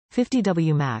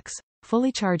50W Max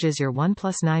fully charges your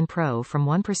OnePlus 9 Pro from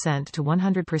 1% to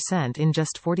 100% in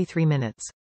just 43 minutes.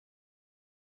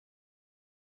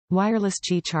 Wireless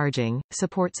Qi charging,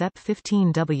 supports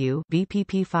EP15W,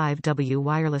 BPP5W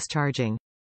wireless charging.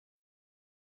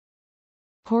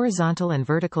 Horizontal and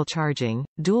vertical charging,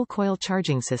 dual-coil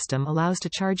charging system allows to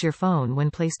charge your phone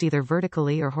when placed either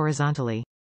vertically or horizontally.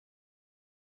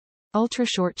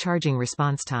 Ultra-short charging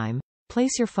response time.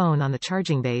 Place your phone on the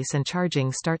charging base and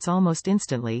charging starts almost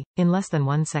instantly, in less than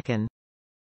 1 second.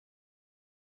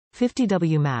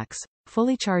 50W Max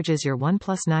fully charges your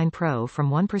OnePlus 9 Pro from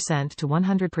 1% to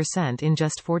 100% in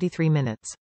just 43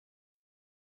 minutes.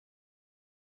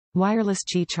 Wireless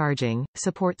Qi charging,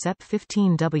 supports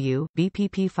EP15W,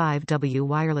 BPP5W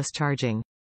wireless charging.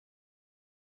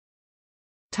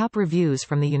 Top reviews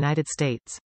from the United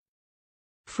States.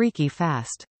 Freaky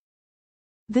fast.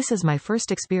 This is my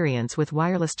first experience with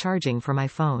wireless charging for my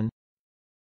phone.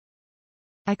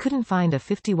 I couldn't find a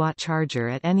 50-watt charger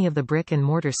at any of the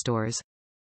brick-and-mortar stores.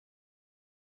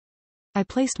 I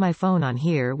placed my phone on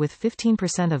here with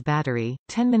 15% of battery,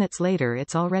 10 minutes later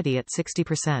it's already at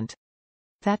 60%.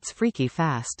 That's freaky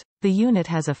fast. The unit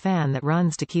has a fan that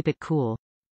runs to keep it cool.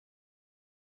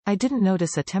 I didn't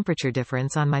notice a temperature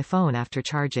difference on my phone after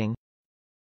charging.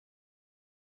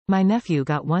 My nephew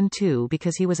got one too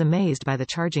because he was amazed by the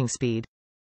charging speed.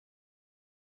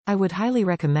 I would highly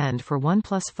recommend for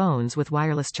OnePlus phones with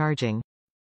wireless charging.